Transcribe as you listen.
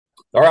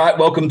All right,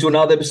 welcome to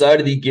another episode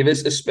of the Give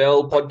Us a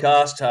Spell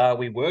podcast.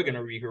 We were going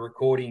to be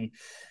recording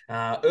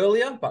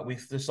earlier, but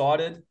we've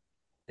decided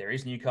there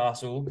is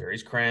Newcastle, there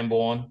is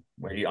Cranbourne.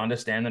 We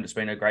understand that it's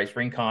been a great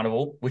spring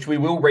carnival, which we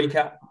will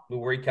recap.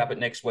 We'll recap it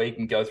next week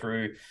and go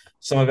through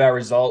some of our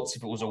results,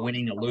 if it was a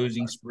winning, a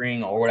losing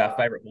spring, or what our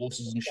favourite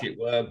horses and shit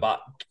were.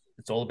 But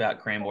it's all about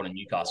Cranbourne and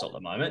Newcastle at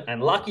the moment.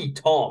 And lucky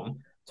Tom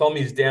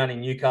is down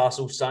in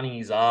Newcastle, sunning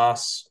his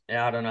ass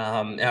out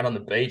on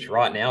the beach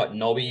right now at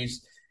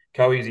Nobby's.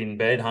 Coey's in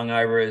bed,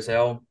 hungover as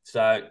hell.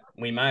 So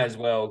we may as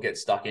well get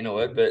stuck into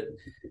it. But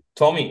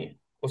Tommy,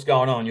 what's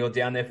going on? You're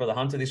down there for the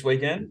Hunter this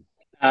weekend?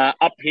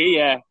 Up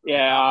here,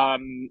 yeah.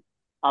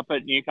 Up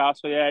at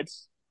Newcastle, yeah.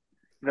 It's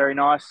very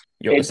nice.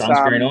 You got the It's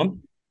sunscreen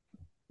on?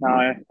 No,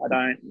 I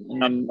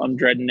don't. I'm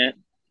dreading it.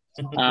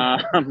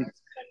 Um,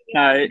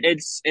 no,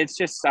 it's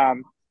just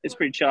it's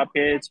pretty chill up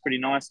here. It's pretty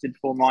nice. Did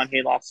Form Line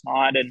here last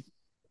night,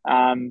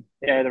 and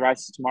yeah, the race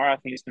is tomorrow. I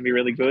think it's going to be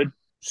really good.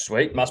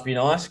 Sweet, must be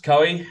nice.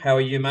 Coey, how are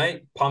you,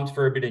 mate? Pumped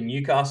for a bit of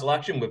Newcastle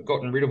action. We've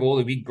gotten rid of all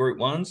the big Group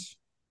Ones.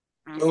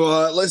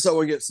 Well, at least I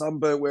won't get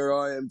sunburnt where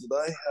I am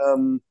today.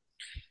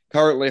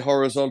 Currently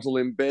horizontal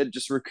in bed,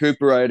 just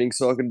recuperating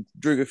so I can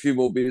drink a few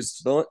more beers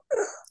tonight.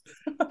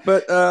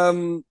 But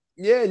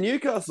yeah,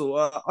 Newcastle.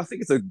 I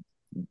think it's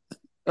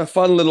a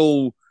fun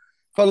little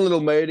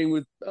meeting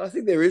with. I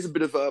think there is a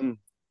bit of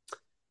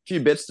few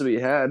bets to be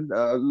had.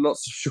 I'm not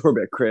so sure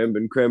about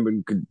Cranbourne.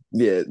 Cranbourne could,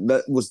 yeah,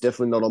 that was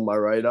definitely not on my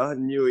radar.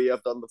 Newey,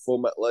 I've done the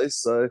form at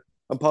least, so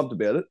I'm pumped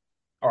about it.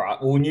 All right.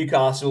 Well,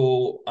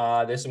 Newcastle,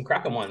 there's some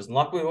cracking ones. And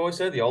like we've always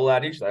said, the old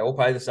adage, they all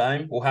pay the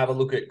same. We'll have a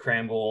look at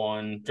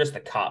Cranbourne, just the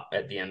cut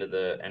at the end of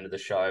the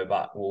show,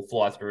 but we'll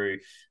fly through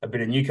a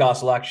bit of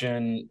Newcastle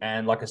action.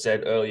 And like I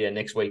said earlier,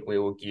 next week we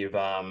will give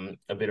a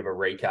bit of a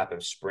recap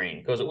of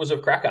spring because it was a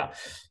cracker,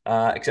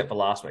 except for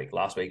last week.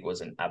 Last week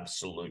was an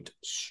absolute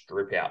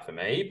strip out for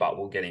me, but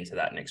we'll get into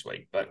that next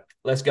week. But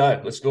let's go.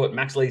 Let's do it.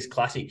 Max Lee's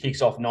Classic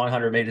kicks off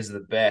 900 meters of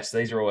the best.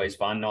 These are always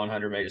fun.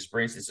 900-meter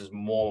sprints. This is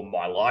more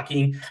my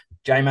liking.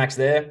 J Max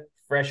there,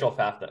 fresh off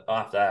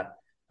after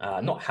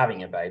not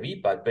having a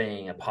baby, but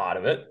being a part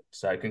of it.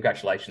 So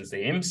congratulations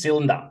to him.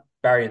 Cylinder,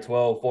 barrier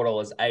 12,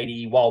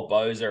 $4.80. Wild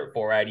Bozer at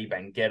 4.80.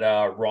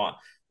 Bangetta, right.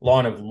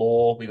 Line of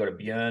Law. We got a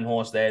Björn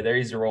horse there.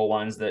 These are all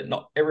ones that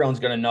not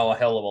everyone's going to know a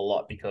hell of a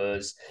lot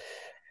because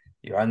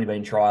you've only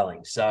been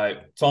trialing. So,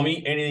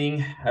 Tommy,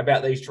 anything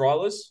about these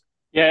trialers?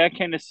 Yeah, I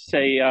came to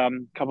see a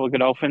couple of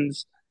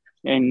Godolphins,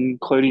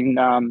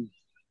 including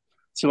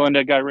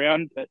Cylinder go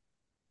round, but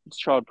it's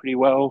tried pretty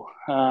well.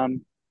 The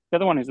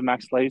other one is the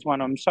Max Lees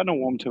one. I'm starting to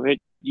warm to it.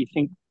 You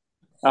think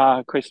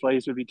Chris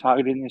Lees would be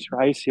targeted in this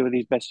race here with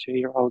his best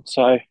 2-year-old,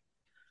 so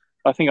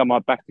I think I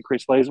might back the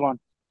Chris Lees one.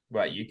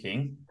 Right, you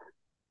King.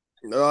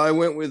 No, I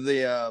went with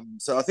the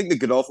so I think the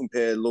Godolphin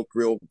pair looked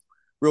real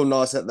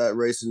nice at that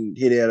recent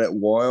hit out at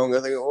Wyong,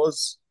 I think it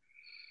was.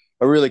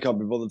 I really can't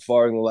be bothered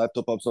firing the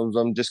laptop up, so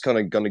I'm just kind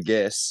of gonna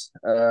guess.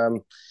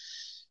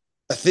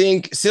 I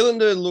think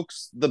Cylinder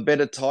looks the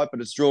better type,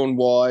 but it's drawn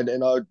wide,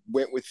 and I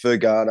went with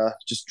Fergana,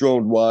 just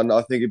drawn one.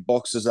 I think it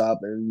boxes up,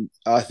 and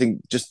I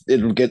think just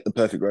it'll get the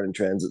perfect run in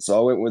transit. So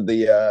I went with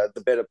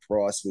the better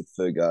price with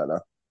Fergana.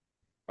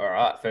 All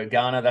right, for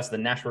Ghana, that's the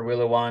Nash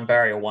Rawiller one.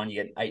 Barrier one,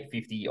 you get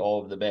 850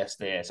 of the best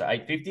there. So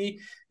 850,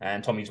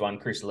 and Tommy's one,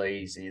 Chris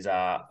Lee's is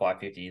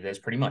 550. There's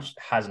pretty much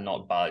has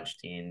not budged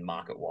in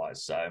market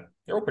wise. So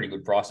they're all pretty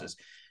good prices.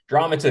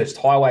 Dramatist,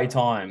 Highway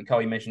Time.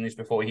 Coey mentioned this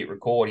before we hit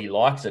record. He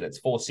likes it. It's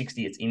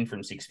 460. It's in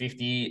from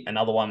 650.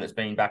 Another one that's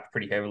been backed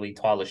pretty heavily,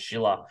 Tyler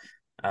Schiller.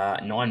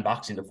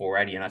 $9 into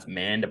 480, and that's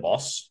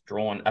Mandaboss,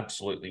 drawn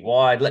absolutely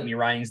wide. Let Me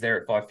Rains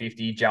there at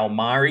 550.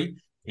 Jalmari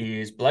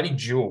is bloody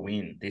due a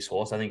win, this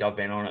horse. I think I've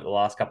been on it the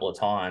last couple of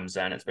times,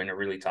 and it's been a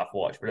really tough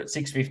watch. But at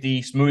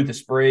 650, Smooth the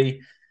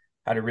Spree,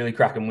 had a really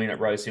cracking win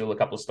at Rose Hill a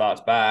couple of starts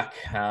back,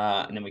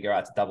 and then we go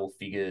out to double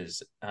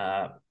figures.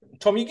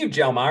 Tom, you give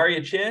Jalmari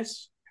a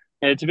chance?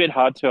 Yeah, it's a bit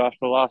hard to after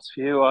the last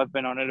few. I've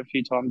been on it a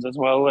few times as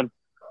well and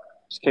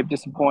just keep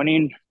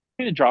disappointing. I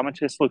think the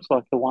Dramatist looks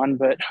like the one,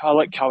 but I'll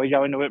let Coey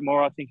go into it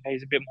more. I think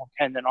he's a bit more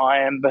keen than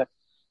I am. But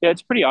yeah,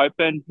 it's pretty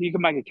open. You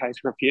can make a case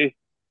for a few.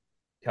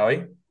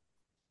 Coey?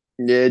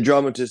 Yeah,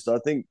 Dramatist. I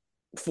think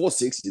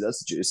 460.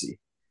 That's juicy.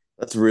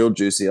 That's real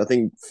juicy. I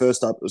think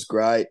first up was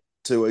great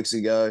 2 weeks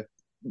ago.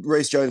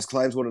 Reece Jones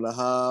claims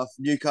 1.5.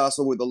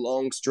 Newcastle with a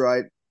long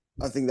straight.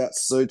 I think that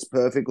suits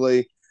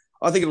perfectly.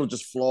 I think it'll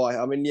just fly.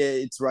 I mean, yeah,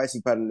 its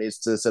racing pattern needs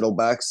to settle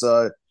back.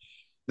 So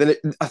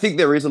I think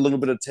there is a little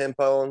bit of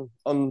tempo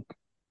on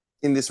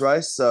in this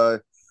race. So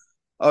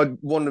I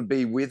want to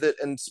be with it.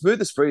 And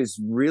Smooth Spree is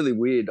really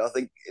weird. I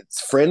think it's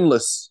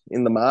friendless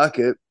in the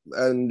market,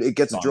 and it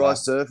gets a dry Nine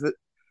surface.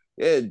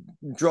 Yeah,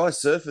 dry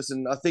surface,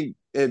 and I think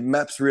it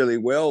maps really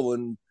well.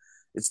 And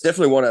it's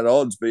definitely one at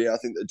odds. But yeah, I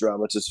think the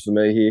Dramatist for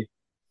me here.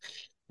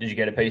 Did you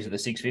get a piece of the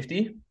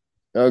 650?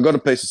 I got a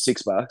piece of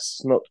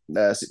 $6, not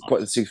quite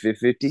the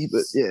 650,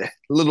 but yeah,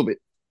 a little bit.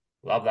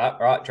 Love that.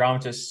 All right,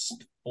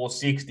 Dramatist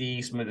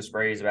 460, Smooth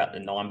Spree is about the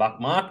 $9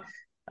 mark.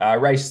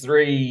 Race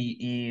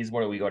 3 is,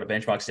 what do we got? A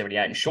benchmark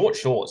 78 and short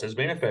shorts. There's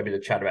been a fair bit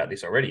of chat about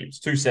this already. It's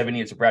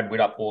 270. It's a Brad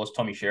Whittup horse.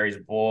 Tommy Sherry's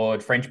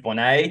aboard. French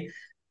Bonnet.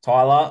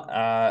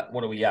 Tyler,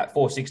 what are we at?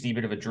 460,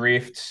 bit of a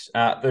drift.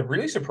 The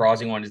really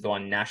surprising one is the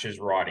one Nash is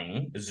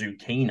riding,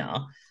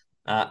 Zucchina.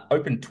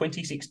 Opened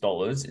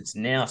 $26. It's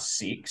now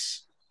 $6.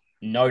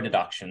 No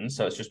deductions,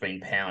 so it's just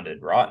been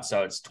pounded, right?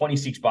 So it's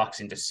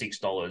 $26 into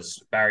 $6.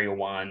 Barrier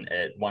one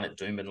at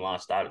Doomben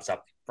last start. It's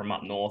up from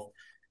up north.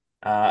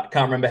 Can't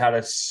remember how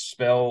to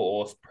spell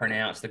or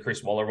pronounce the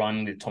Chris Waller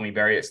one with Tommy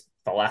Berry. It's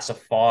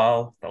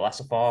Thalassophile,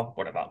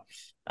 whatever.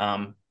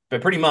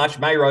 But pretty much,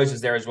 May Rose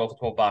is there as well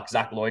for $12.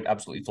 Zach Lloyd,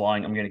 absolutely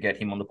flying. I'm going to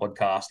get him on the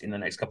podcast in the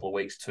next couple of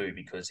weeks too,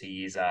 because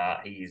he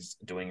is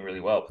doing really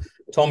well.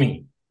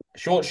 Tommy,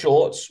 short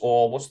shorts,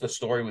 or what's the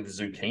story with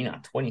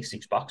Zucchina?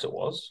 $26 it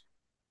was.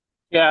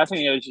 Yeah, I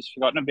think it was just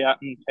forgotten about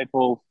and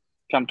people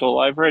jumped all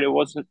over it. It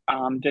was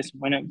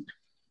decent winning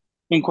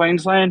in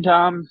Queensland.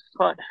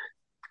 But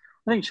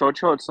I think short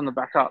shorts on the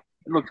back up.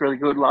 It looked really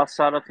good last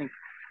start. I think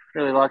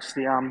really likes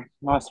the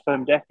nice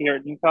firm deck here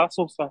at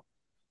Newcastle. So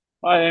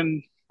I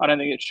don't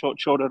think it's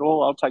short at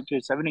all. I'll take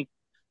 270.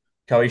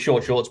 Coey,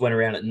 short shorts went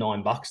around at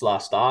 $9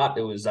 last start.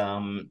 It was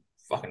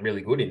fucking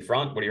really good in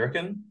front. What do you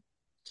reckon?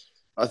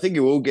 I think it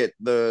will get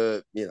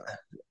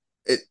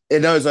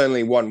it knows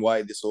only one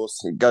way, this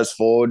horse. It goes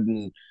forward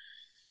and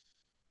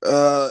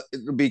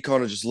it'll be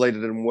kind of just lead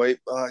it and weep.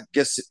 I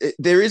guess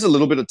there is a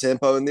little bit of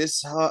tempo in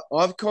this.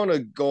 I've kind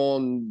of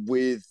gone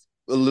with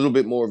a little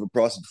bit more of a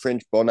price of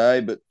French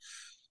Bonnet, but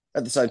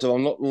at the same time,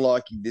 I'm not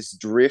liking this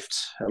drift.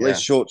 At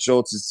least short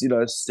shorts is,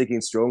 sticking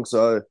strong.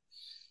 So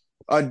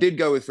I did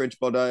go with French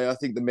Bonnet. I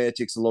think the mare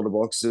ticks a lot of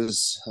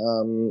boxes.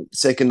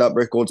 Second up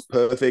record's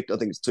perfect. I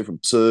think it's 2 from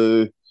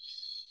 2.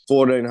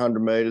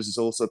 1,400 meters is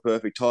also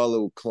perfect. Tyler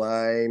will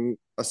claim.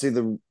 I see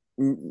the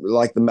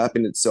map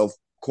in itself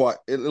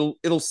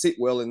it'll sit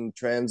well in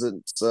transit.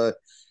 So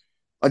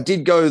I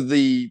did go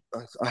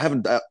I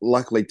haven't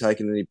luckily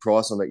taken any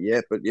price on it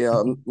yet, but yeah,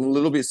 I'm a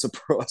little bit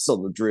surprised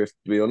on the drift,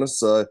 to be honest.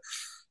 So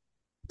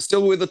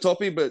still with the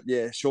toppy, but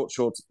yeah, short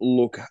shorts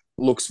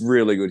looks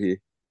really good here.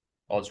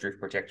 Odds Drift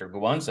Protector, a good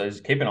one. So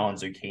keep an eye on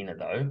Zucchina,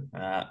 though.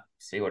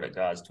 See what it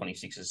does.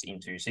 26s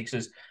into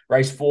 6s.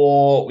 Race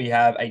 4, we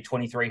have a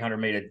 2,300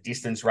 meter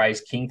distance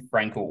race. King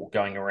Frankel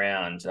going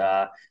around.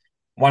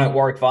 One at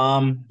Warwick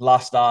Farm.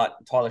 Last start,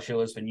 Tyler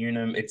Schiller's for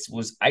Newnham. It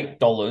was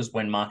 $8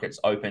 when markets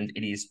opened.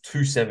 It is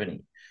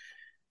 $2.70.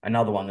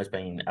 Another one that's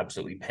been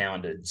absolutely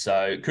pounded.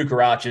 So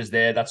Cucaracha's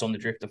there. That's on the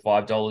drift of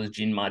 $5.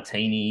 Gin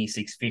Martini,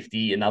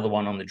 $6.50. Another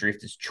one on the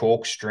drift is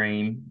Chalk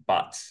Stream.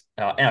 But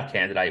our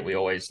candidate, we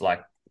always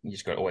you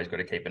just always got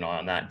to keep an eye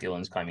on that.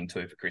 Dylan's claiming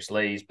 2 for Chris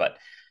Lees. But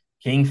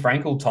King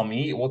Frankel,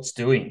 Tommy, what's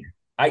doing?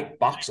 $8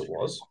 it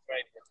was.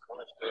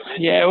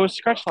 Yeah, it was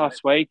scratched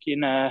last week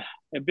in a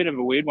bit of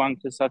a weird one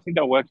because I think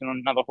they were working on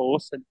another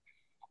horse and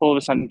all of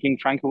a sudden King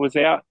Frankel was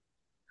out.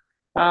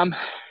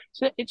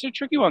 It's a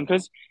tricky one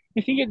because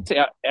you think it's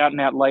out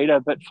and out later,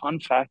 but Fun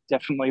Fact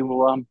definitely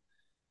will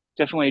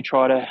definitely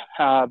try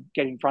to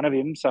get in front of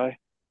him. So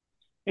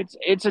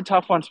it's a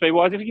tough one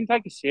speed-wise. If you can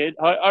take a sit,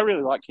 I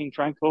really like King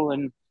Frankel,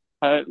 and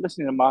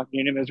listening to Mark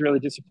Newnham was really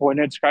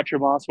disappointed. Scratched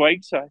him last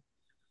week, so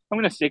I'm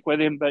going to stick with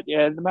him. But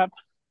yeah, the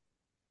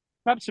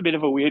map's a bit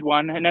of a weird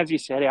one. And as you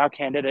said, our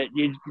candidate,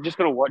 you just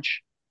got to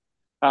watch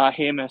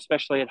him,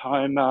 especially at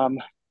home. I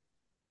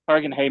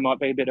reckon he might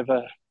be a bit of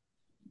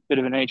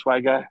an each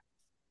way go.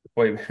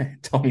 Boy, you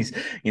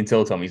can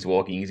tell Tommy's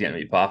walking. He's going to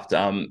be puffed.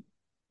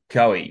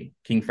 Coey,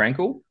 King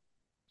Frankel?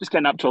 Just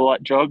getting up to a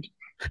light jog.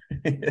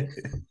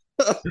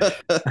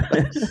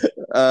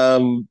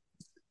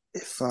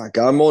 Fuck,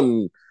 I'm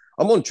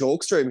on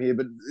Chalk Stream here,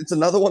 but it's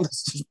another one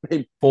that's just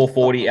been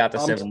 $4.40 out to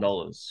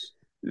 $7.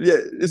 Yeah,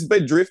 it's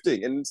been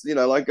drifting, and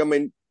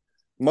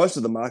most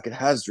of the market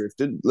has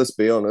drifted. Let's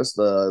be honest.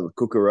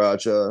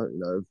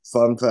 Cucaracha,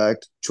 Fun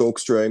Fact, Chalk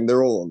Stream,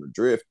 they're all on the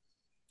drift.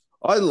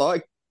 I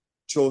like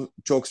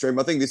Chalk Stream.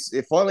 I think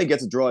it finally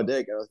gets a dry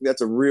deck, and I think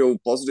that's a real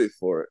positive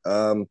for it.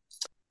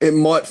 It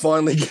might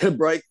finally get a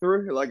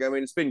breakthrough.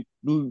 It's been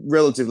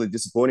relatively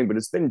disappointing, but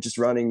it's been just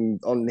running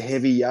on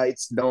heavy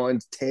 8s,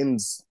 9s,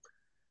 10s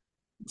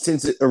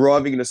since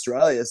arriving in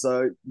Australia.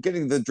 So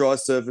getting the dry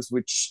surface,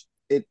 which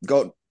it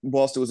got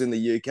whilst it was in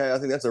the UK, I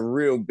think that's a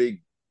real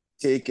big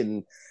tick,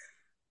 and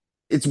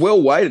it's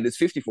well weighted. It's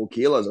 54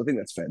 kilos. I think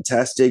that's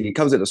fantastic. It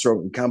comes out of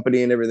strong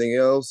company and everything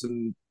else.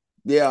 And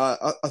yeah,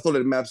 I thought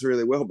it maps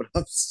really well, but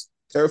I'm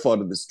terrified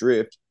of this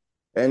drift.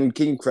 And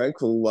King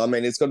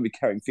Frankel, it's got to be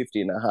carrying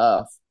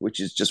 50.5, which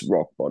is just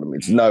rock bottom.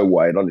 It's no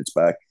weight on its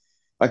back.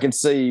 I can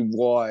see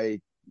why.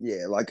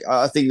 Yeah,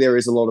 I think there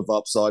is a lot of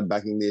upside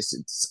backing this.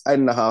 It's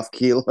 8.5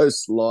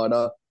 kilos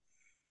lighter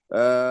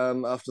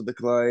after the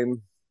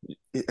claim.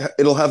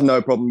 It'll have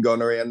no problem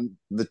going around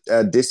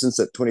the distance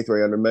at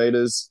 2,300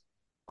 meters.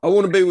 I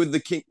want to be with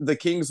the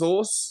King's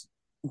horse,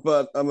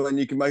 but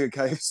you can make a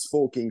case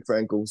for King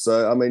Frankel.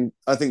 So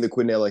I think the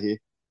Quinella here.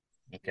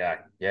 Okay,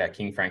 yeah,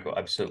 King Frankel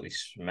absolutely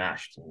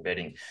smashed in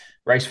betting.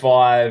 Race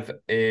 5,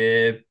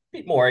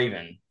 bit more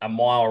even. A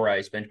mile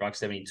race, benchmark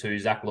 72.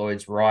 Zach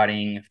Lloyd's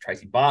riding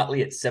Tracy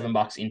Bartley at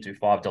 $7 into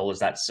 $5.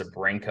 That's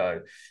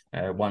Sabrenko.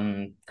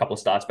 One couple of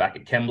starts back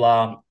at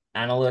Kembla.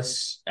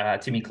 Analysts,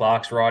 Timmy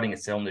Clark's riding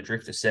at Selling the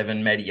Drift to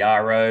 7.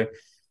 Mediaro,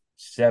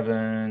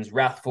 7s.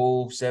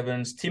 Wrathful,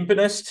 7s.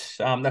 Timpanist,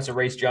 that's a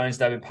Reece Jones,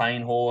 David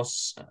Payne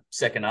horse.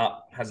 Second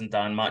up, hasn't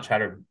done much.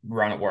 Had a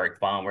run at Warwick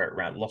Farm where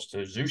it lost to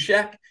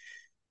Zushak.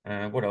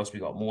 What else we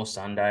got? More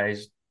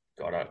Sundays.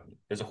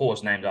 There's a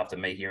horse named after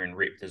me here in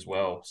Ripped as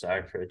well.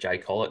 So for Jay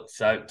Collett.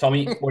 So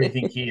Tommy, what do you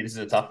think here? This is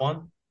a tough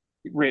one.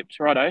 Ripped,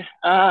 righto.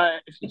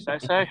 If you say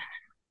so.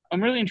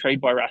 I'm really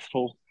intrigued by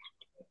Wrathful.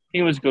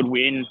 He was a good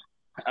win.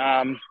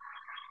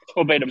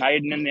 Albeit a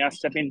maiden, and now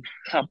stepping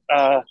up.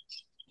 A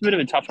bit of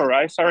a tougher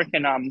race. I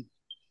reckon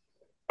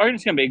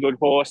it's going to be a good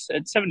horse.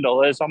 At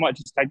 $7, I might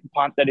just take the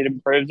punt that it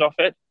improves off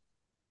it.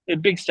 A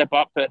big step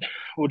up, but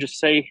we'll just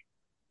see.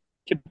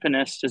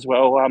 Timpanist as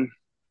well.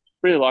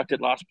 Really liked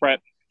it last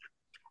prep.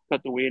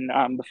 Got the win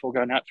before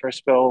going out for a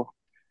spell.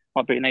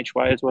 Might be an each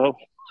way as well.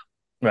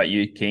 Right,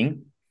 you,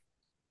 King?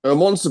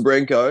 I'm on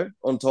Sabrenko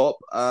on top.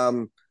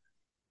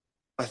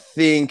 I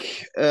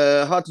think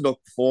hard to knock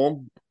the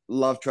form.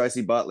 Love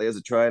Tracy Bartley as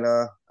a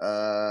trainer.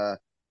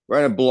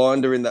 Ran a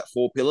blinder in that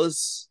 4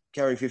 pillars,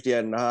 carrying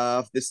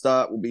 58.5. This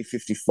start will be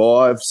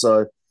 55,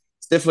 so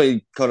it's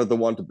definitely kind of the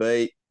one to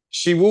beat.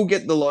 She will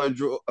get the low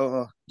draw.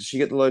 Does she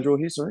get the low draw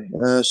here? Sorry,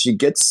 she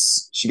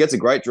gets a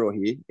great draw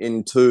here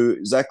in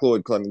 2. Zach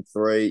Lloyd climbing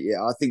 3.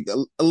 Yeah, I think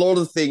a lot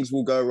of things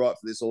will go right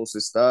for this horse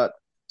this start.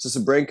 So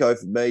Sabrenko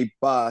for me,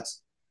 but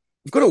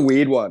I've got a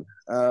weird one.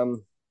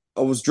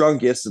 I was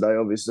drunk yesterday,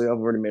 obviously. I've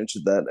already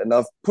mentioned that. And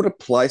I've put a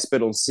place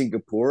bet on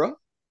Singapore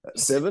at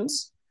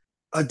 7s.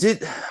 I did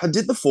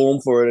the form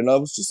for it, and I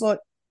was just like,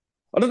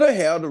 I don't know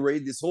how to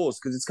read this horse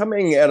because it's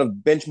coming out of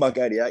Benchmark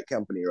 88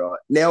 company, right?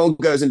 Now it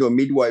goes into a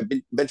midway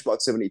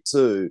Benchmark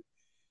 72.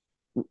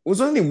 It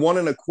was only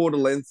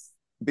 1.25 length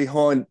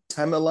behind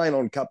Tamerlane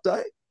on Cup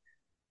Day.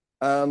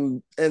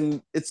 And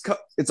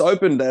it's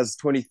opened as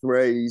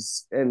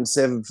 23s and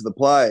 7 for the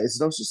players.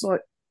 And I was just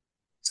like,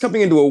 it's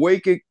coming into a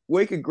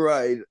weaker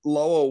grade,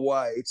 lower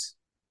weight,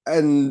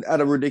 and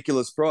at a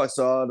ridiculous price.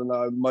 So I don't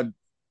know.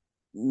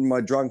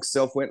 My drunk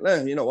self went,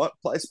 you know what?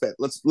 Place bet.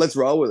 Let's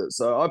roll with it.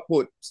 So I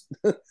put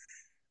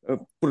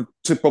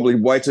probably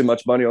way too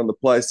much money on the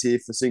place here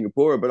for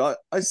Singapore, but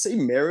I see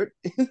merit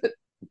in it.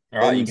 All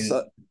right, you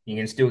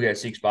can still get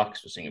 $6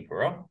 for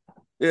Singapore.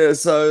 Yeah.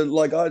 So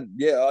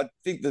I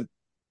think that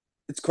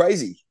it's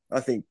crazy.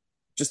 I think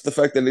just the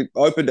fact that it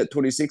opened at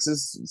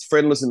 26s, it's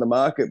friendless in the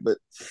market, but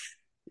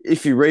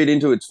if you read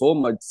into its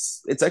form,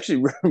 it's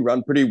actually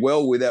run pretty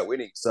well without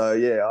winning. So,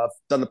 yeah, I've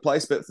done a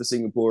place bet for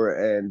Singapore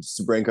and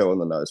Sabrenko on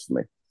the nose for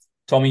me.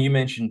 Tommy, you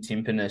mentioned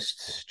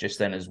Timpanist just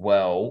then as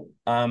well.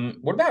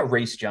 What about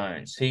Reece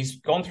Jones? He's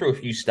gone through a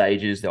few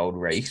stages, the old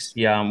Reece.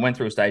 He went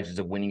through stages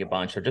of winning a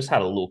bunch. I just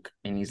had a look.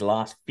 In his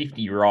last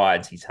 50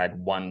 rides, he's had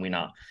 1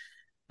 winner.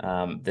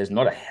 There's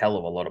not a hell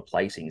of a lot of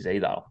placings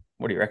either.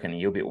 What do you reckon? Are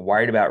you a bit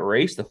worried about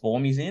Reece, the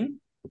form he's in?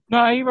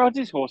 No, he rides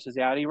his horses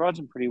out. He rides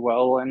them pretty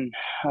well, and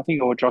I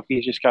think all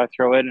jockeys just go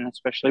through it, and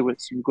especially with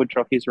some good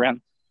jockeys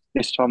around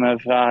this time of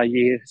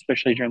year,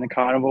 especially during the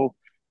carnival.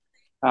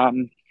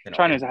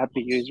 Trainers are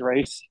happy to use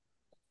Reece.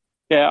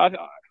 Yeah,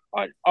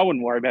 I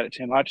wouldn't worry about it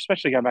too much,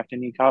 especially going back to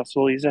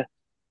Newcastle. He's a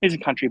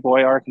country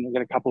boy. I reckon he'll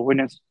get a couple of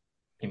winners.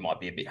 He might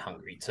be a bit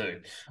hungry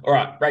too. All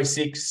right, race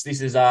 6.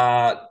 This is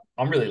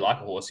I'm really like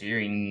a horse here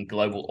in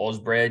Global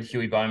Ausbred.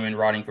 Huey Bowman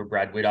riding for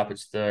Brad Whittup.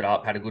 It's third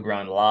up. Had a good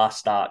run last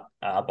start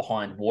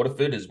behind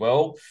Waterford as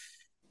well.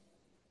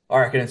 I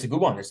reckon it's a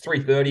good one. It's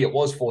 3:30. It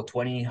was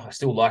 4:20. I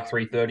still like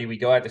 3:30. We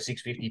go out to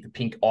 6:50 for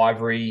Pink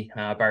Ivory,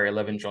 Barrier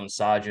 11, John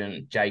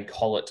Sargent, Jay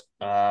Collett.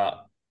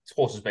 This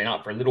horse has been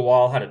up for a little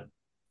while. Had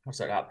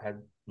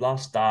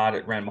last start.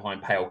 It ran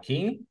behind Pale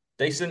King.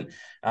 Decent.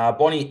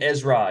 Bonnie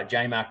Ezra,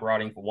 J-Mac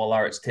riding for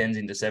Waller. It's 10s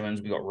into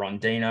 7s. We got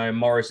Rondino.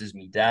 Morris is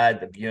me dad.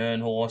 The Björn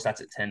horse.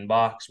 That's at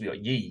 $10. We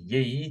got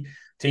Yee.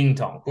 Ting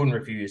Tong. Couldn't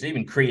refuse.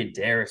 Even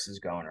Creadaris is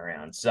going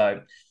around.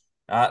 So,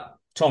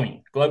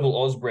 Tommy, Global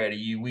Ausbred, are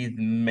you with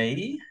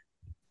me?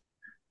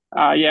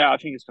 Yeah, I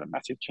think it's got a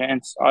massive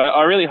chance.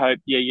 I really hope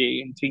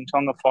Yee and Ting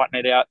Tong are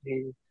fighting it out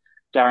here.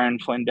 Darren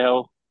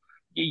Flendell.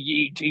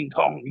 Yee Ting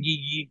Tong.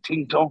 Yee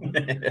Ting Tong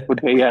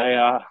would be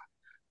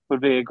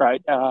a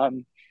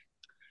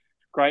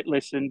great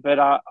listen. But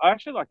I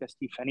actually like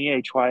Estefany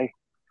each way.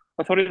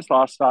 I thought his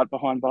last start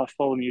behind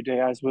Bartholomew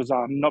Diaz was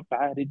not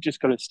bad. He just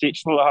got a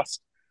stitch the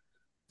last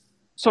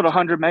sort of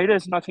 100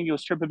 metres, and I think he'll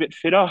strip a bit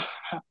fitter.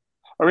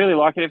 I really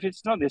like it. If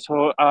it's not this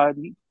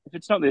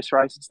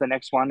race, it's the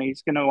next one.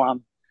 He's going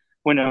to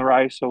win a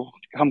race or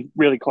come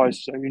really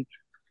close soon.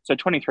 So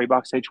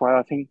 $23 each way.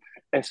 I think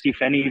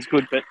Estefany is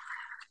good, but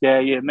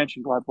yeah,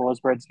 mentioned Global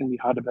Ausbred. It's going to be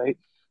hard to beat.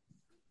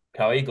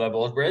 Coey,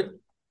 Global Ausbred?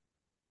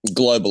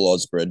 Global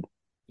Ausbred.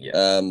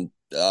 Yeah.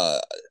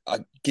 I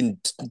can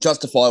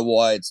justify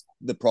why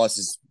the price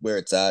is where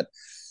it's at.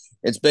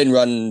 It's been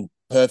run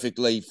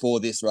perfectly for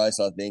this race.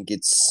 I think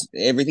it's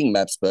everything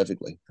maps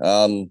perfectly.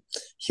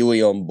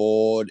 Huey on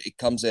board. It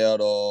comes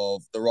out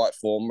of the right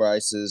form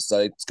races, so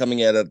it's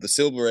coming out of the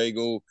Silver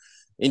Eagle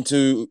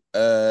into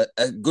a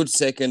good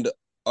second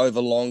over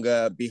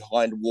longer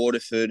behind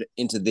Waterford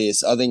into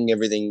this. I think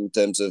everything in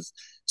terms of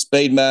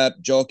speed map,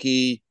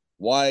 jockey,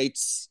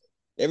 weights,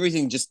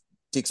 everything just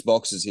ticks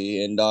boxes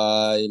here, and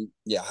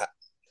yeah,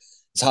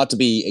 it's hard to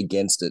be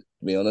against it,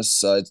 to be honest.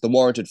 So it's the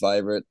warranted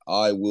favourite.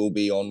 I will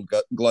be on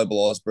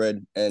Global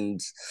Osbred, and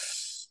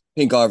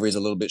Pink Ivory is a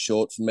little bit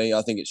short for me.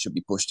 I think it should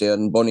be pushed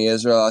down. Bonnie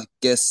Ezra, I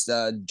guess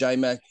J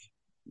Mac,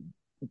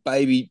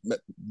 baby,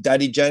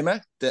 Daddy J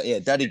Mac, yeah,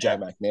 Daddy J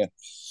Mac now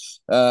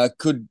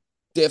could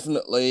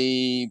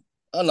definitely.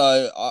 I don't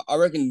know. I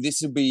reckon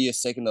this will be a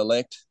second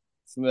elect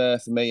for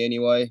me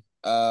anyway.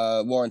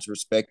 Warrants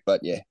respect,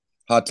 but yeah,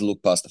 hard to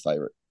look past the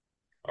favourite.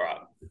 All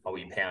right, I'll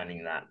be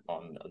pounding that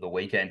on the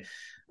weekend.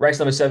 Race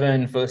number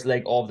 7, first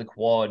leg of the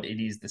quad.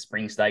 It is the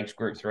Spring Stakes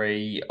Group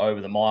 3 over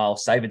the mile.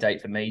 Save a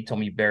date for me.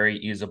 Tommy Berry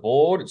is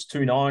aboard. It's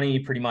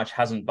 $2.90. Pretty much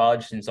hasn't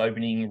budged since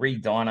opening.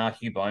 Reed Diner,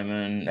 Hugh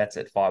Bowman. That's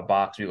at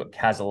 $5. We've got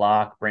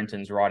Kazalark.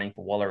 Brenton's riding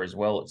for Waller as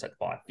well. It's at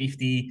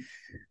 $5.50. A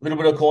little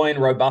bit of coin.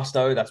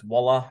 Robusto. That's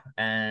Waller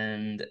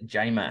and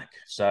J-Mac.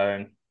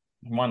 So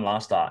one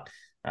last start,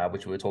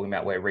 which we were talking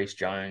about, where Reece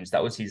Jones.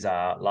 That was his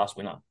last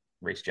winner.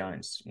 Reece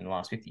Jones in the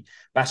last 50.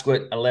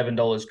 Basquet,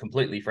 $11,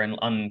 completely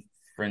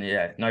unfriendly.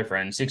 Yeah, no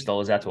friend.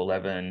 $6 out to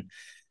 11.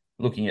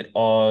 Looking at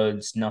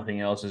odds, nothing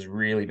else has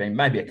really been.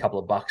 Maybe a couple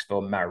of bucks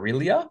for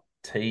Marilia.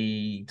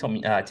 Timmy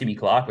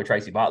Clark with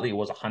Tracy Bartley. It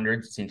was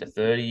 100. It's into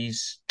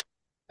 30s.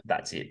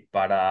 That's it.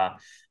 But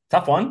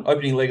tough one.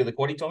 Opening leg of the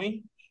quaddie,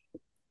 Tommy.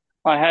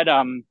 I had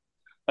I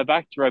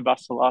backed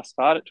Robusta last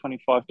start at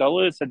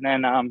 $25, and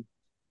then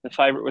the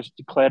favourite was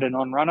declared a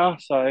non-runner,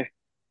 so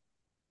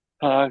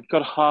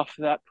got half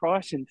of that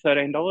price in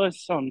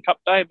 $13 on Cup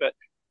Day, but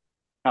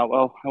oh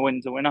well, a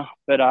win's a winner.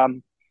 But I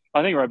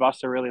think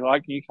Robusta really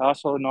like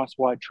Newcastle, a nice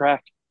wide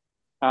track,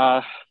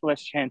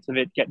 less chance of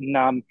it getting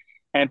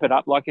hampered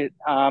up like it,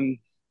 and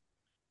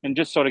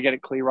just sort of get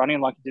it clear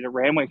running like it did at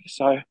Randwick.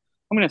 So I'm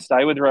going to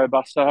stay with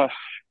Robusta.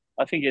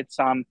 I think it's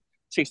 $6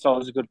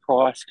 a good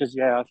price because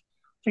I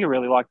think I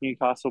really like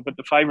Newcastle, but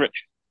the favourite,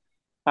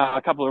 a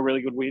couple of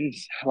really good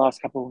wins,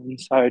 last couple of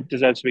wins, so it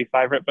deserves to be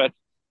favourite. But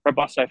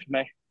Robusta for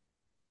me.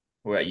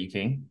 What about you,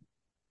 King?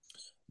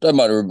 Don't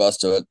mind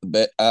Robusto at the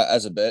bet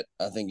as a bet.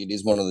 I think it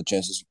is one of the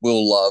chances.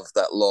 We'll love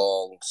that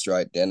long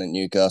straight down at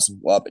Newcastle,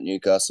 up at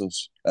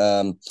Newcastle's.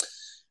 One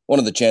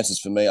of the chances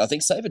for me. I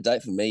think save a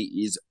date for me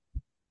is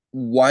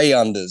way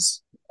unders.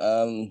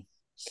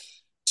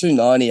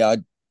 290. I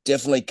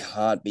definitely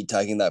can't be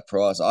taking that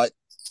price. I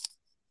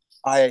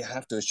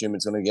have to assume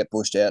it's going to get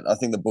pushed out. I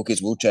think the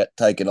bookies will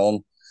take it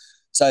on,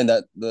 saying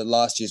that the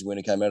last year's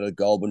winner came out of the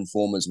Goulburn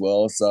form as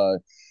well. So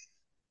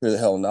who the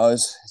hell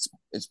knows?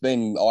 It's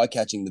been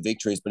eye-catching, the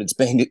victories, but it's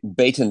been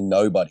beaten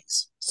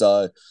nobodies.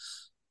 So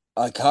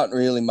I can't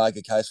really make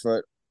a case for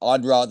it.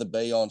 I'd rather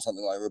be on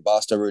something like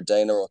Robusta,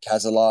 Rodina, or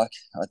Kazalark.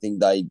 I think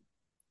they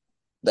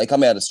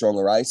come out of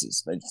stronger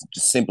races. It's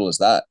just simple as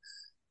that.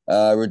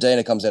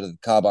 Rodina comes out of the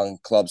Carbon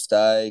Club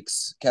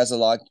Stakes.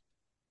 Kazalark,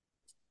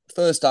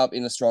 first up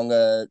in a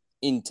stronger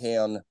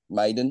in-town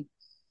maiden,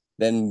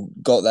 then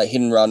got that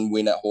hit and run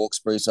win at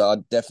Hawkesbury, so I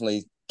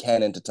definitely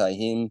can entertain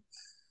him.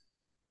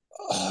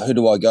 Who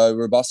do I go?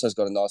 Robusto's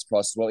got a nice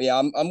price as well. Yeah,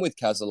 I'm with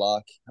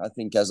Kazalark. I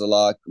think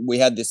Kazalark. We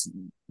had this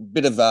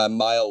bit of a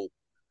mail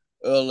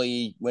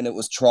early when it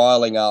was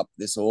trialing up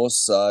this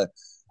horse, so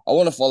I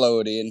want to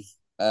follow it in.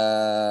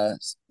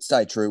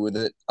 Stay true with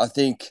it. I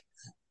think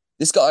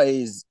this guy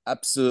is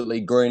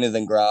absolutely greener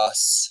than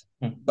grass,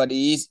 but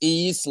he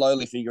is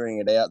slowly figuring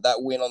it out.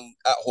 That win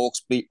at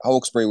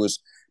Hawkesbury was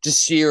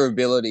just sheer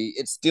ability.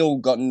 It's still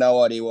got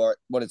no idea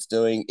what it's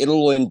doing.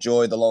 It'll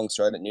enjoy the long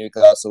straight at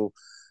Newcastle.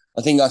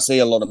 I think I see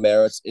a lot of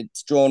merits.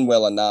 It's drawn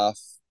well enough.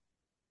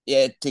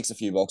 Yeah, it ticks a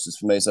few boxes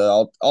for me,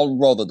 so I'll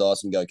roll the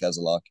dice and go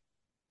Kazalark.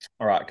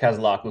 All right,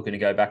 Kazalark looking to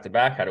go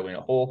back-to-back. Had a win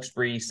at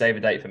Hawkesbury. Save a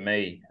date for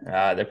me.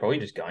 They're probably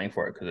just going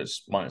for it because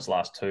it's won its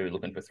last 2,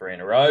 looking for 3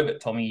 in a row.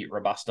 But Tommy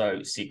Robusto,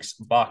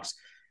 $6.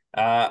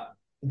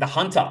 The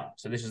Hunter.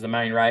 So this is the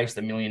main race, the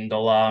 $1 million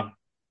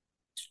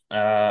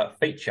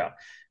feature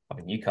up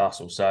in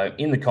Newcastle. So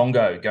in the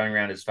Congo, going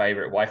around his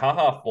favourite,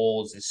 Waihaha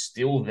Falls is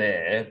still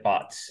there,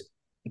 but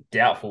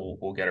doubtful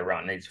we'll get a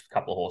run. Needs a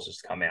couple of horses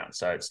to come out.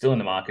 So it's still in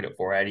the market at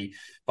 $4.80.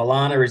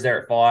 Balana is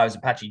there at $5.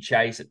 Apache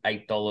Chase at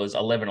 $8.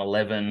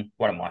 11.11.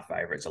 One of my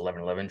favourites,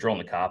 11.11. Drawn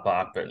the car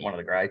park, but one of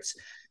the greats.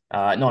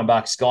 $9.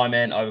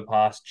 Skyman,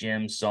 Overpass,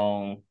 Gem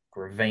Song,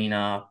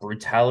 Gravina,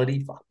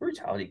 Brutality. Fuck,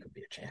 Brutality could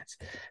be a chance.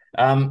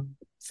 I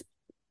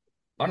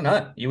don't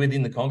know. You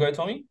within the Congo,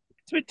 Tommy?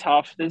 It's a bit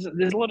tough. There's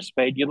a lot of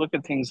speed. You look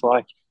at things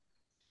like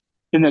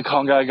in the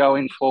Congo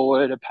going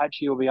forward,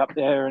 Apache will be up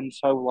there, and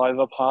so will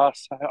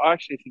Overpass. So I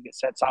actually think it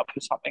sets up for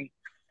something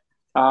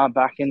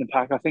back in the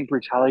pack. I think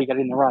Brutality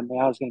getting the run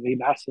now is going to be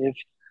massive.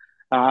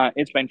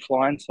 It's been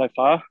flying so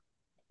far.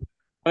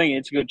 I think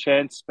it's a good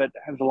chance, but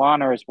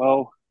Valana as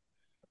well.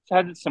 It's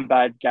had some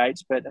bad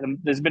gates, but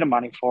there's a bit of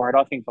money for it.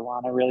 I think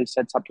Valana really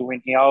sets up to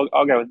win here.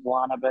 I'll go with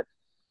Valana, but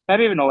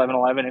maybe even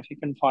 11-11 if you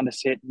can find a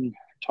sit and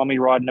Tommy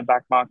riding a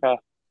back marker,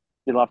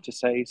 you'd love to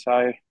see.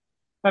 So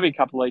maybe a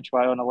couple each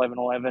way on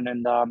 11-11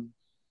 and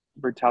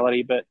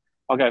Brutality, but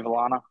I'll go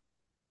Valana.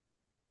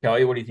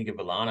 Kelly, what do you think of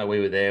Valana? We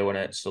were there when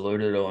it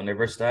saluted on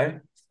Everest Day.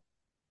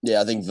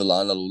 Yeah, I think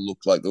Villana will look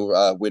like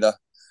the winner.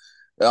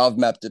 I've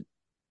mapped it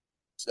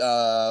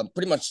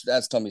pretty much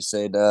as Tommy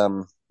said.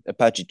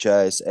 Apache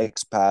Chase,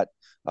 Expat,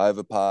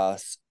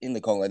 Overpass in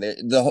the Congo.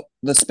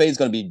 The speed's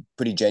going to be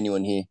pretty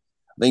genuine here.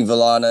 I think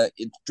Villana,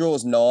 it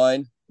draws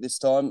 9 this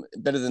time,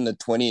 better than the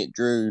 20 it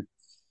drew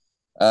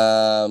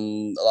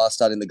last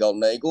start in the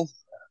Golden Eagle.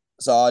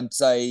 So I'd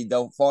say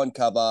they'll find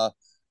cover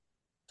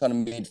kind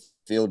of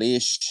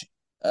midfield-ish.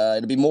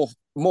 It'll be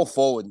more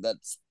forward.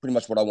 That's pretty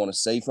much what I want to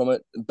see from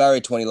it.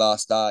 Barrier 20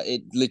 last start,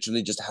 it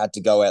literally just had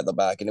to go out the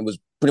back, and it was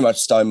pretty much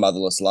stone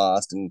motherless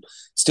last and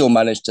still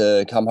managed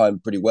to come home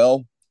pretty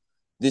well.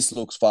 This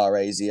looks far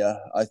easier.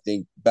 I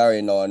think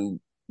Barrier 9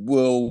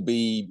 will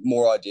be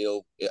more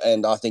ideal,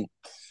 and I think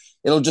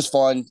it'll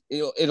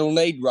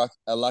need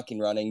a luck in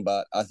running,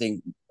 but I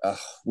think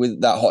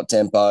with that hot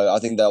tempo, I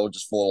think they will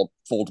just fall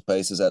to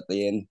pieces at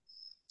the end.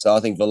 So I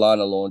think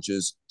Valana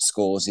launches,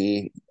 scores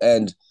here,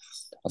 and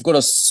I've got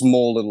a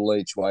small little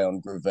each way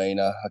on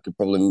Gravina. I could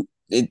probably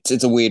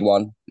it's a weird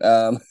one.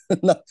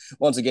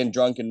 Once again,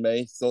 drunken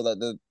me thought that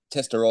the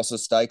Testarossa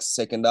Stakes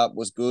second up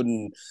was good,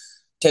 and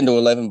 $10 to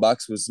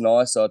 $11 was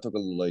nice. So I took a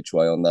little each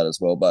way on that as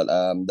well. But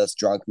that's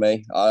drunk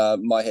me.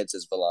 My head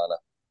says Valana.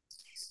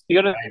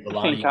 You got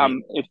to think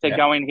if they're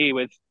going here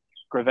with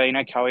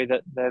Gravina, Cowie,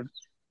 that they've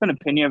got an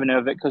opinion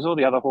of it because all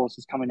the other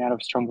horses coming out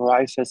of stronger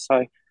races.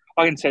 So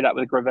I can see that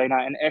with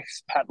Gravina and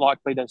Expat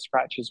likely to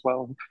scratch as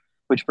well,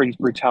 which brings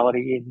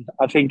Brutality in.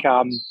 I think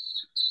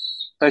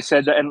they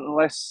said that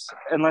unless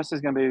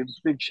there's going to be a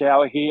big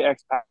shower here,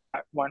 Expat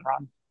won't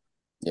run.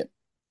 Yep.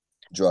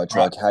 Dry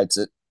track hates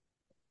it.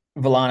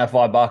 Valana,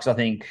 $5. I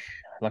think,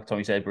 like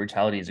Tommy said,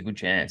 Brutality is a good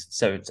chance.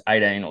 So it's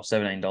 $18 or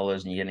 $17,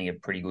 and you're getting a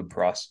pretty good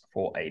price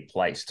for a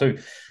place too.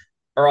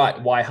 All right,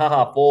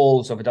 Waihaha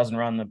Falls. So if it doesn't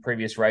run the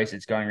previous race,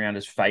 it's going around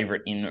as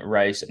favourite in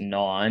race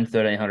 9,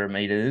 1,300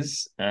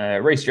 metres.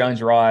 Reece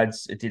Jones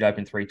rides. It did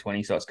open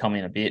 320, so it's coming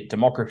in a bit.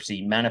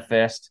 Democracy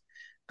Manifest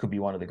could be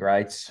one of the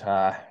greats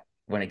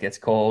when it gets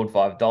called.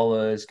 $5.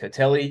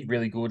 Cotelli,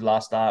 really good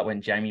last start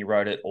when Jamie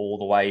rode it all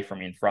the way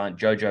from in front.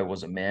 Jojo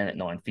was a man at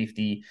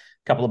 $9.50.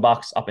 Couple of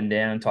bucks up and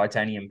down.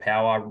 Titanium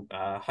Power.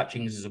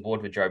 Hutchings is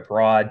aboard for Joe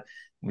Pride.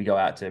 We go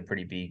out to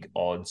pretty big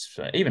odds.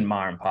 So even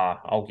Mar and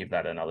Par, I'll give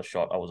that another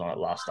shot. I was on it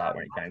last start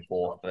when it came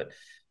forth. But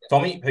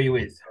Tommy, who are you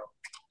with?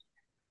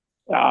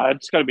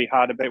 It's got to be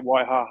hard to beat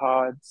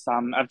Waihaha. It's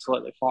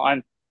absolutely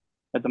fine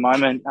at the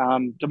moment.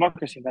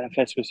 Democracy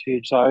Manifest was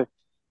huge, so if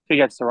he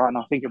gets the run,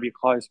 I think it'll be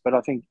close. But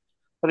I think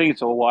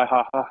it's all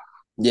Waihaha.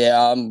 Yeah,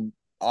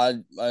 I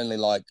only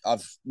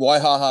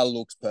Waihaha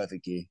looks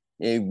perfect here.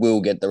 It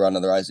will get the run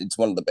of the race. It's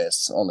one of the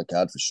best on the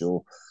card for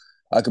sure.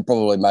 I could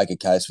probably make a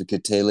case for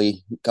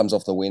Cotelli. Comes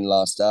off the win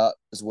last start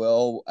as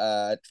well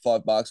at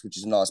 $5, which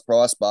is a nice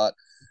price. But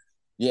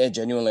yeah,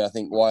 genuinely, I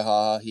think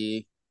Waihaha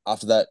here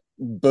after that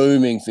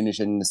booming finish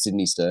in the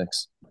Sydney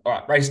Sturks. All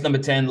right, race number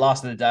 10,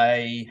 last of the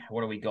day.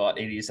 What do we got?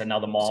 It is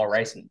another mile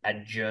race, and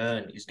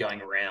Adjourn is going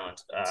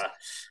around.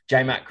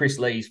 J-Mac Chris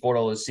Lee's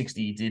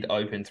 $4.60 did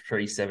open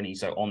 $3.70,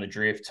 so on the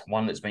drift.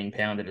 One that's been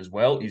pounded as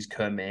well is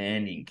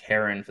Commanding.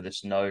 Karen for the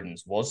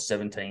Snowdens was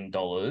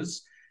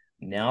 $17.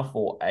 Now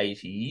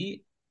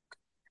 $4.80.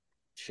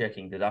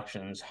 Checking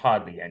deductions,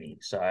 hardly any.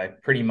 So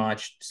pretty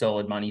much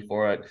solid money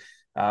for it.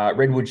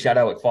 Redwood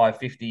Shadow at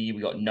 $5.50.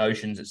 We got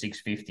Notions at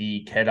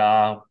 $6.50.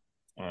 Kedar,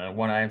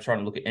 1A. I'm trying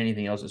to look at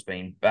anything else that's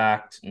been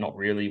backed. Not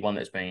really. One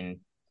that's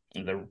been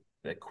the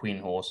Quinn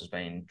horse has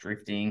been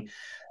drifting.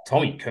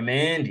 Tommy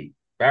Commanding,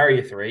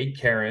 Barrier 3,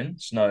 Karen,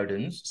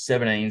 Snowdens,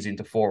 17s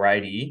into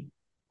 $4.80.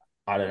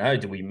 I don't know.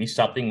 Did we miss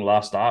something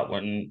last start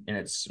when in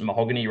its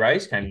mahogany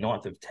race came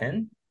 9th of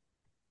 10?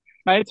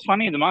 Mate, it's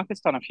funny. The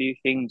market's done a few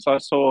things. I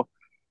saw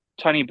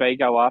Tony B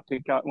go up.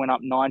 It went up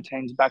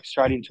 19s back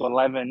straight into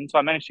 11. So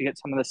I managed to get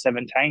some of the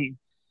 17.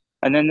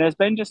 And then there's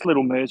been just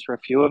little moves for a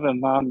few of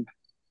them.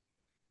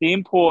 The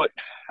import,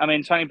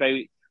 Tony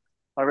B,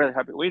 I really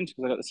hope it wins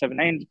because I got the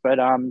 17s, but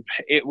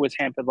it was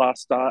hampered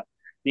last start.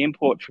 The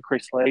import for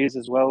Chris Lees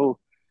as well.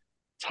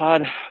 It's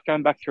hard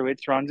going back through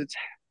its runs. It's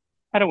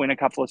had a win a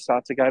couple of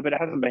starts ago, but it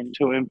hasn't been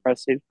too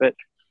impressive. But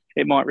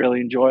it might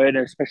really enjoy it,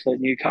 especially at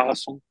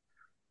Newcastle.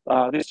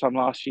 This time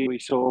last year, we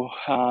saw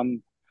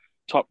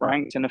Top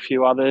Ranked and a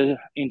few other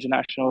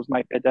internationals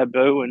make their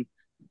debut, and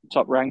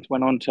Top Ranked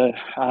went on to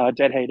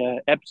Deadheat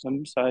at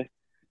Epsom. So,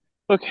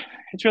 look,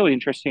 it's really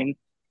interesting.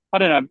 I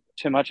don't know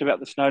too much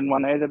about the Snowden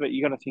one either, but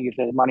you got to think if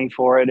there's money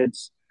for it,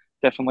 it's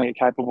definitely a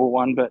capable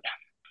one. But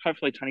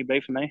hopefully, Tony B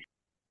for me.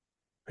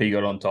 Who you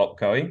got on top,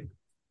 Coey?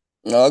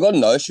 I got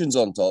Notions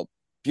on top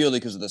purely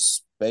because of the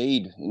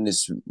speed in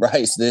this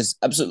race. There's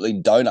absolutely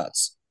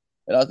donuts,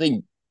 and I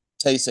think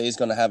TC is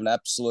going to have an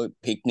absolute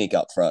picnic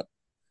up front.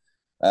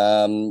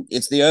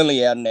 It's the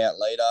only out-and-out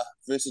leader.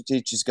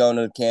 Vucetich is going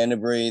to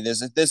Canterbury.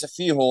 There's a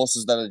few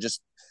horses that are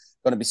just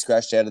going to be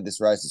scratched out of this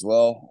race as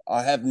well.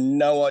 I have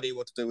no idea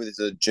what to do with this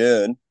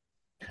adjourn.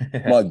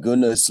 My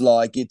goodness,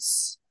 I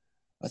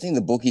think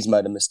the bookies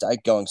made a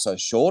mistake going so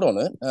short on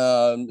it.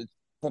 It's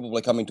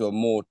probably coming to a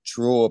more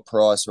truer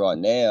price right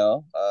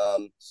now.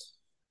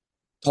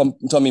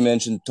 Tommy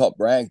mentioned Top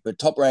Rank, but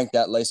Top Rank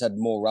at least had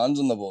more runs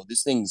on the board.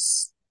 This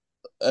thing's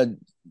a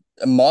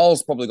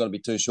mile's probably going to be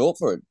too short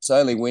for it. It's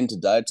only win to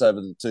date. It's over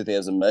the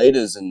 2,000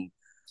 meters, and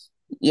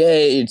yeah,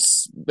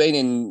 it's been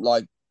in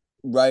like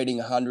rating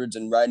hundreds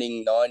and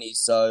rating 90s.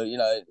 So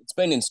it's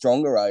been in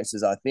stronger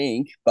races, I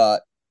think,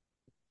 but.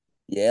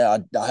 Yeah,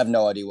 I have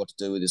no idea what to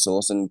do with this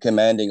horse. And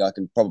Commanding, I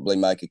can probably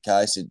make a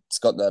case. It's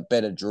got the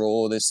better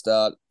draw this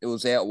start. It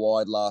was out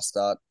wide last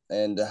start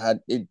and had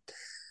it.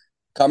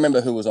 Can't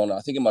remember who was on it. I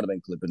think it might have been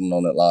Clipperton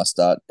on it last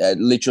start. It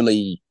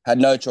literally had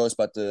no choice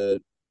but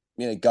to,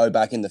 go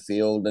back in the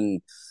field,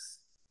 and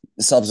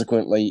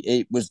subsequently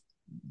it was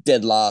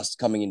dead last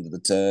coming into the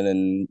turn,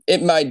 and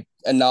it made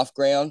enough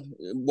ground.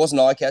 It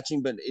wasn't eye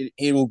catching, but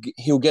he'll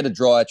get a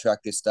drier track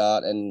this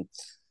start and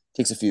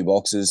ticks a few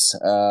boxes.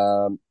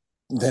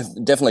 They've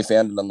definitely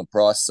found it on the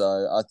price, so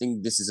I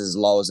think this is as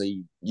low as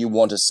you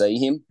want to see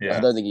him. Yeah. I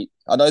don't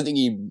think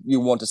you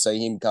want to see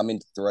him come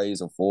into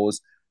threes or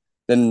fours.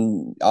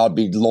 Then I'd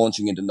be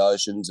launching into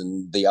Notions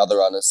and the other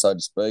runners, so to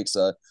speak.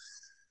 So,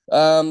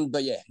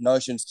 but yeah,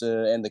 Notions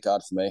to end the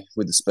card for me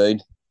with the speed.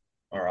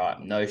 All right,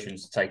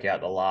 Notions to take out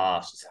the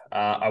last.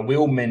 I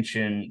will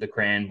mention the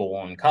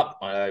Cranbourne Cup.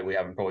 I know we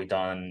haven't probably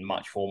done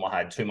much form. I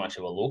had too much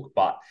of a look,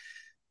 but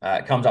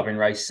it comes up in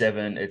race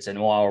 7. It's an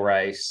mile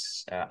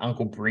race.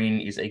 Uncle Bryn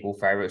is equal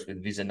favourites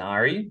with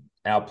Visionary.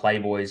 Our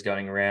Playboy is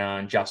going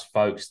around. Just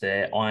Folks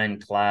there.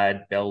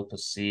 Ironclad, Belle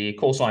Pasir,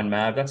 Callsign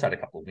Mav. That's had a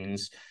couple of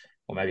wins,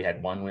 or maybe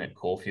had one win at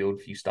Caulfield a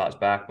few starts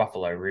back.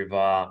 Buffalo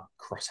River,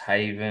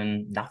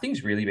 Crosshaven.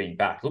 Nothing's really been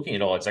back. Looking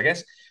at odds, I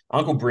guess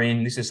Uncle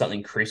Bryn, this is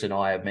something Chris and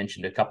I have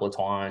mentioned a couple of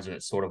times, and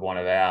it's sort of one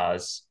of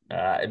ours.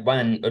 It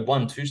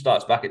won 2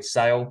 starts back at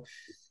Sale.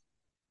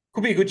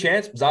 Could be a good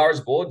chance.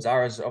 Zara's board.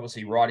 Zara's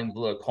obviously riding with a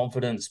lot of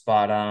confidence,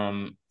 but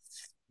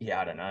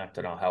yeah, I don't know. I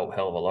don't know a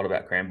hell of a lot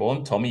about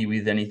Cranbourne. Tommy,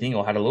 with anything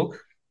or had a look?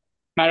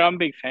 Mate, I'm a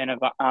big fan of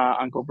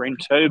Uncle Bryn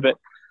too, but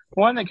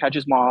one that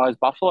catches my eye is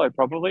Buffalo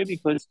probably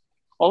because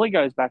Ollie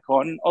goes back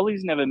on.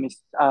 Ollie's never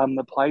missed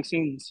the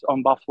placings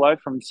on Buffalo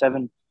from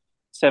seven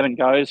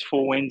goes,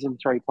 4 wins and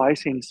 3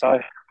 placings. So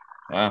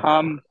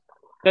Wow.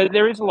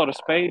 there is a lot of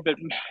speed, but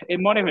it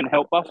might even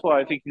help Buffalo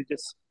if he can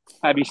just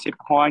maybe sit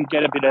behind,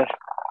 get a bit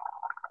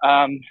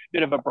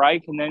of a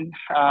break, and then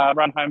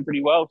run home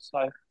pretty well.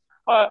 So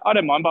I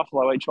don't mind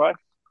Buffalo each way.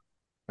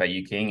 About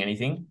you, King,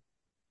 anything?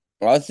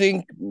 I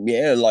think,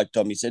 yeah, like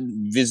Tommy said,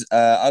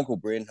 Uncle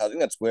Bryn. I think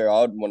that's where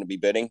I'd want to be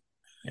betting.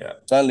 Yeah.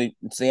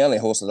 It's the only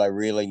horse that I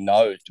really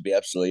know, to be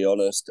absolutely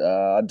honest.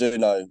 I do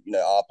know,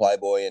 our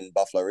Playboy and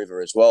Buffalo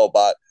River as well,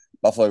 but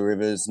Buffalo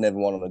River's never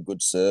won on a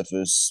good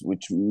surface,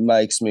 which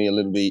makes me a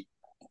little bit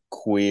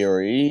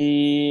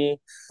query.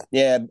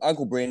 Yeah,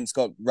 Uncle Bryn's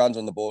got runs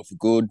on the board for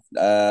good.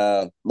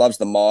 Loves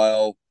the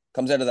mile.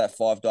 Comes out of that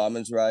 5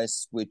 Diamonds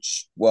race,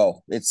 which,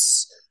 well,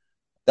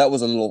 that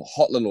was a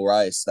hot little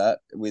race, that,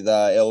 with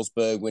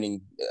Ellsberg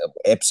winning,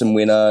 Epsom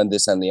winner, and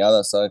this and the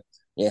other. So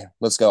yeah,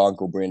 let's go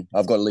Uncle Bryn.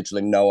 I've got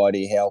literally no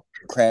idea how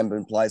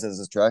Cranbourne plays as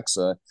a track,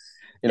 so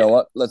you know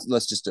what?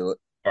 Let's just do it.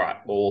 All right,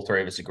 all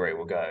 3 of us agree.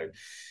 We'll go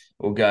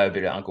a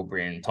bit of Uncle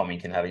Bryn. Tommy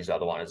can have his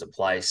other one as a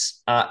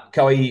place.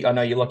 Coey, I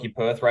know you like your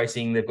Perth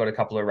racing. They've got a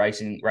couple of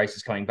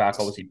races coming back.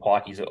 Obviously,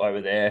 Pikey's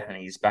over there, and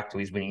he's back to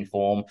his winning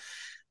form.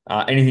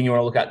 Anything you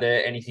want to look at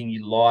there? Anything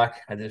you like?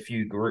 There's a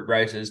few group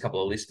races, a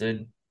couple of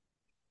listed.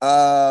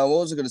 What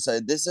was I going to say?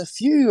 There's a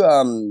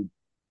few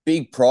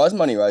big prize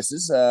money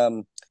races.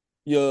 The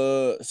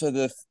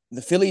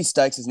Philly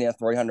Stakes is now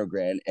 300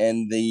 grand,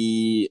 and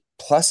the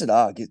Placid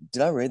Arc,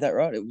 did I read that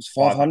right? It was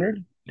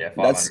 500. Yeah,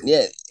 500. That's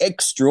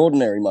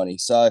extraordinary money.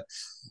 So,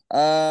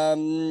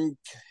 if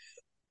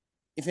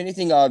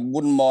anything, I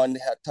wouldn't mind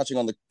touching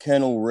on the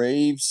Colonel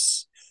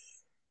Reeves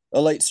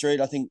Elite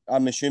Street.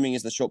 I'm assuming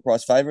is the short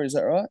price favorite. Is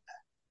that right?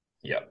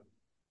 Yep.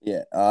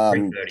 Yeah.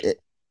 330.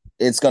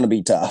 It's going to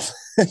be tough.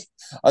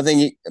 I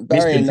think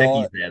Miss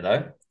Kentucky's there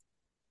though.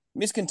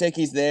 Miss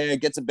Kentucky's there,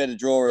 gets a better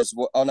draw as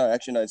well. Oh no,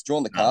 actually no, it's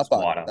drawn the car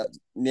park.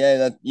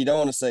 You don't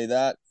want to see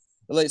that.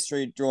 Elite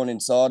Street drawn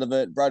inside of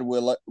it. Brad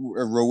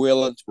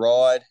Willett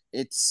ride.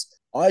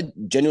 I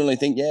genuinely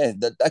think, yeah,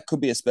 that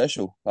could be a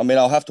special. I mean,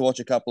 I'll have to watch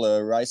a couple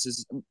of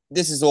races.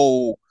 This is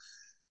all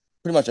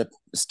pretty much a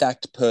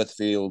stacked Perth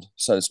field,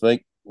 so to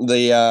speak.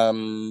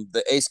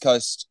 The East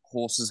Coast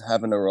horses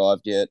haven't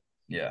arrived yet.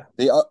 Yeah.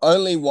 The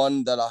only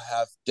one that I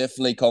have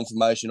definitely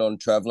confirmation on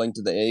traveling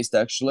to the east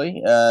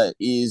actually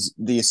is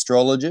the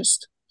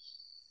Astrologist.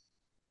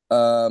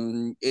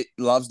 It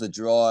loves the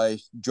dry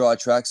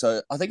track,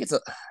 so I think it's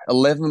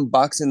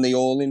 $11 in the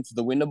all-in for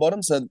the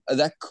Winterbottom, so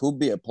that could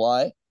be a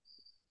play.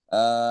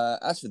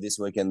 As for this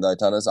weekend though,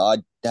 Tunners, I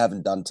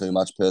haven't done too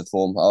much Perth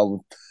form.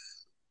 I'll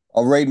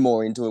read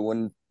more into it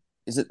when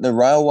is it the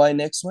Railway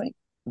next week,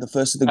 the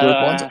first of the group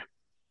ones.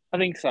 I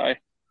think so.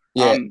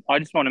 Yeah, I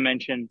just want to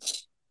mention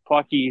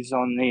Pikey's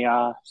on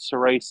the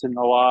Cerise in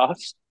the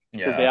last.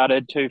 Yeah,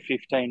 Devoted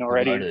 2:15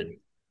 already. devoted.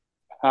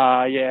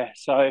 Yeah.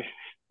 So,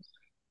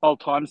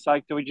 old time's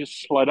sake, do we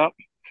just slow up?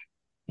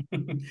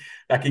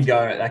 That can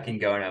go. That can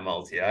go in our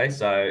multi.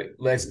 So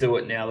let's do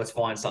it now. Let's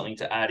find something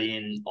to add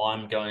in.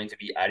 I'm going to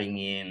be adding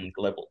in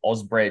Global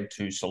Osbred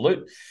to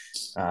salute.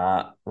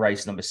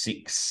 Race number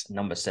 6,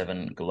 number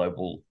 7,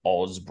 Global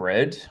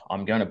Osbred.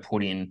 I'm going to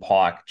put in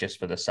Pike just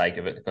for the sake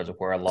of it, because if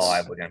we're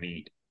alive, we're going to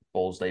be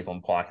balls deep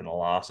on Pike in the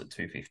last at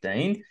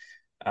 2:15.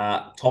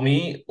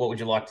 Tommy, what would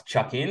you like to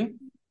chuck in?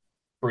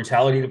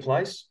 Brutality to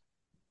place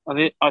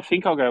I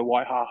think I'll go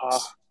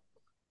Waihaha.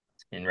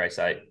 in race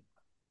 8.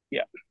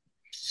 Yeah.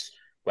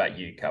 Wait,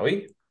 you,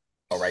 Coey?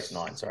 Oh, race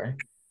 9, sorry.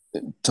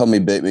 Tommy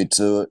beat me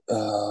to it.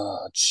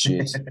 Oh,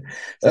 shit.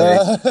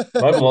 So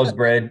Global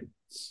Osbred,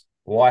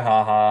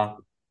 Waihaha,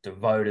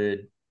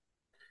 Devoted.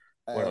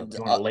 What else? And,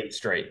 You want Elite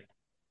Street?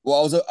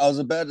 well, I was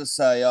about to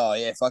say, oh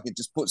yeah, if I could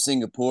just put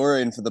Singapore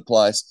in for the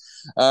place,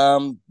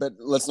 but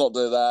let's not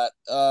do that.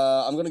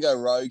 I'm gonna go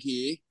rogue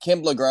here.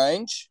 Kembla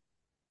Grange.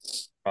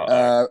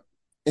 Uh-oh.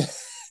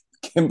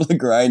 Kembla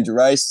Grange,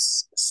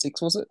 race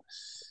 6, was it?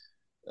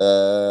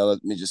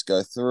 Let me just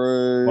go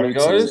through. What it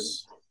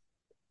goes?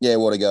 Yeah,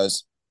 what it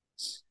goes.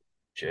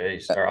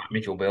 Jeez. All right.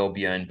 Mitchell Bell,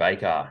 Bjorn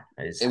Baker.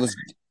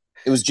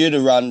 It was due to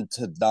run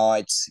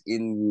tonight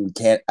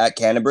at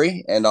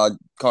Canterbury, and I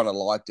kind of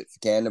liked it for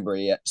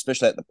Canterbury,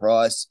 especially at the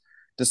price.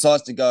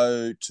 Decides to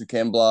go to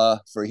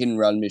Kembla for a hit and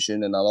run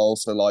mission, and I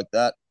also like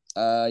that.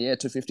 Yeah,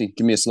 250.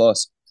 Give me a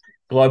slice.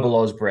 Global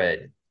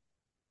Osbred.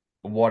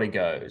 What it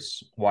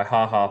goes.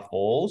 Waihaha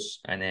Falls,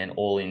 and then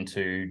all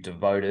into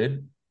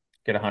Devoted.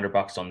 Get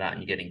 $100 on that,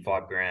 and you're getting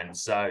 $5,000.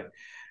 So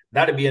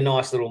that'd be a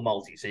nice little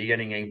multi. So you're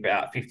getting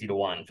about 50 to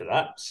 1 for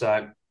that.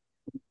 So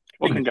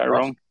What can go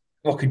wrong?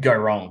 What could go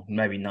wrong?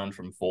 Maybe none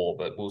from 4,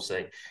 but we'll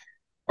see.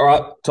 All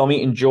right,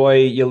 Tommy, enjoy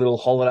your little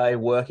holiday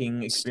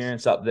working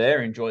experience up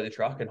there. Enjoy the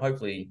truck, and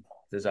hopefully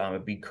there's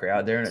a big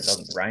crowd there and it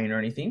doesn't rain or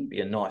anything.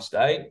 Be a nice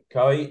day.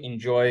 Coey,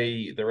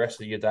 enjoy the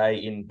rest of your day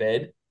in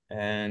bed,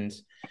 and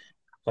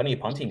plenty of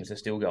puntings are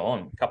still go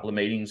on. A couple of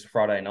meetings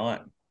Friday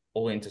night,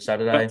 all into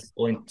Saturday,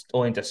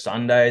 all into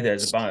Sunday.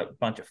 There's a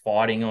bunch of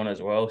fighting on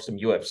as well. Some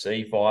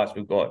UFC fights.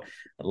 We've got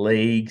a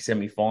league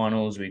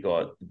semi-finals. We've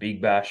got the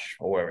Big Bash,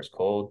 or whatever it's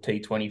called,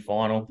 T20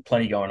 final.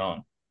 Plenty going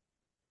on.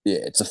 Yeah,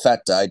 it's a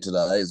fat day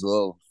today as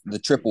well. The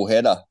triple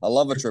header. I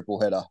love a triple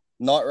header.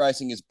 Night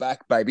racing is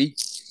back, baby.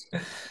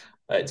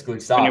 It's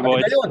good stuff. If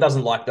anyone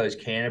doesn't like those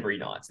Canterbury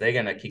nights, they're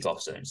going to kick off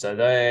soon. So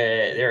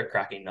they're a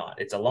cracking night.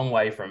 It's a long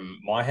way from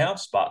my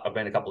house, but I've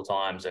been a couple of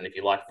times. And if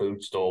you like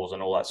food stalls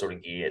and all that sort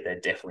of gear, they're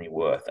definitely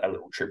worth a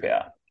little trip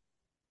out.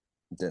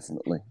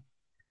 Definitely.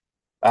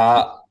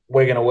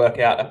 We're going to work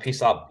out a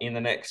piss up in the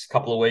next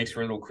couple of weeks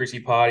for a little Chrissy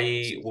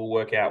party. We'll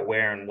work out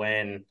where and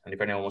when. And if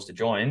anyone wants to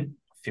join,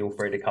 feel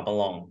free to come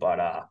along.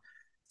 But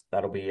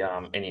that'll be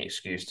any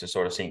excuse to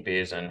sort of sink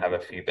beers and have a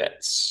few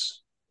bets.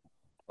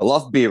 I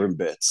love beer and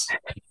bets.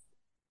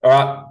 All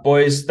right,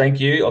 boys. Thank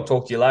you. I'll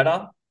talk to you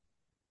later.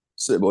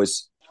 See you,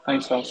 boys.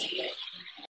 Thanks, guys.